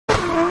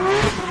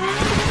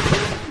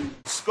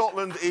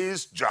Scotland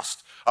is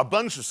just a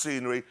bunch of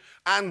scenery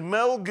and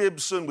Mel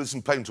Gibson with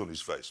some paint on his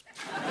face.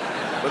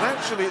 But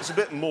actually, it's a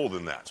bit more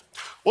than that.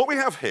 What we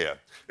have here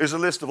is a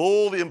list of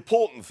all the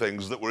important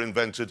things that were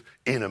invented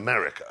in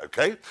America,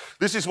 OK?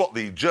 This is what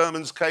the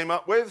Germans came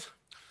up with.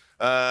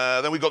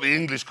 Then we got the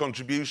English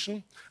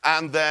contribution.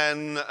 And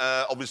then,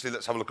 obviously,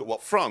 let's have a look at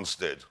what France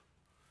did.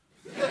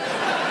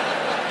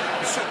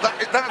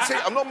 That's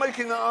it. I'm not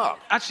making that up.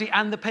 Actually,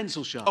 and the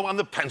pencil sharp. Oh, and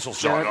the pencil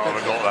sharp. Oh,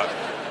 I got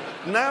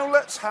that. Now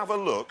let's have a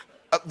look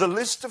at the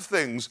list of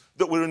things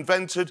that were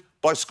invented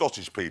by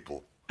Scottish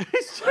people.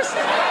 It's just...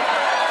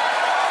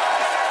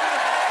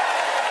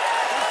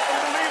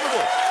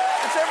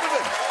 It's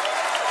everything.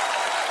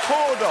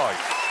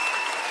 Cordite,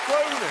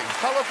 cloning,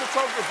 colour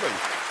photography,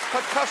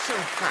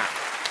 percussion cap,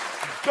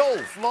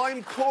 golf,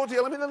 lime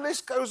cordial. I mean, the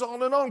list goes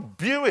on and on.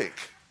 Buick.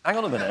 Hang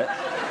on a minute.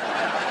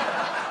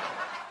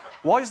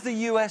 Why is the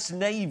US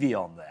Navy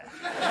on there?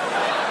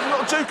 I'm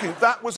not joking. That was